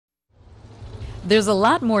There's a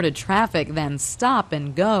lot more to traffic than stop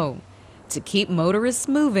and go. To keep motorists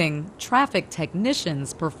moving, traffic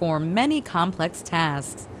technicians perform many complex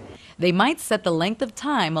tasks. They might set the length of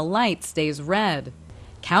time a light stays red,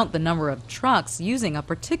 count the number of trucks using a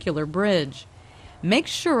particular bridge, make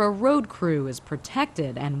sure a road crew is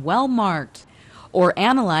protected and well marked, or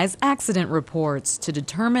analyze accident reports to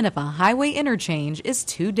determine if a highway interchange is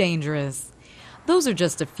too dangerous. Those are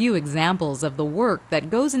just a few examples of the work that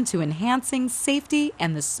goes into enhancing safety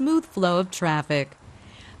and the smooth flow of traffic.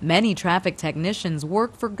 Many traffic technicians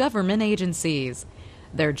work for government agencies.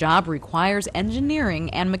 Their job requires engineering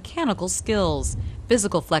and mechanical skills,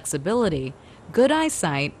 physical flexibility, good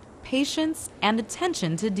eyesight, patience, and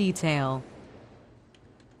attention to detail.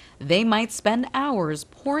 They might spend hours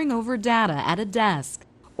poring over data at a desk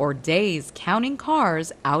or days counting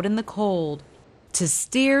cars out in the cold. To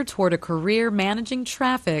steer toward a career managing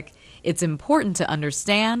traffic, it's important to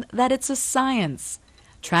understand that it's a science.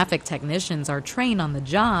 Traffic technicians are trained on the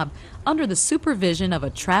job under the supervision of a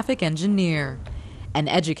traffic engineer. An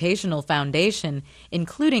educational foundation,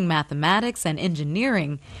 including mathematics and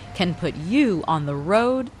engineering, can put you on the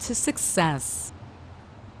road to success.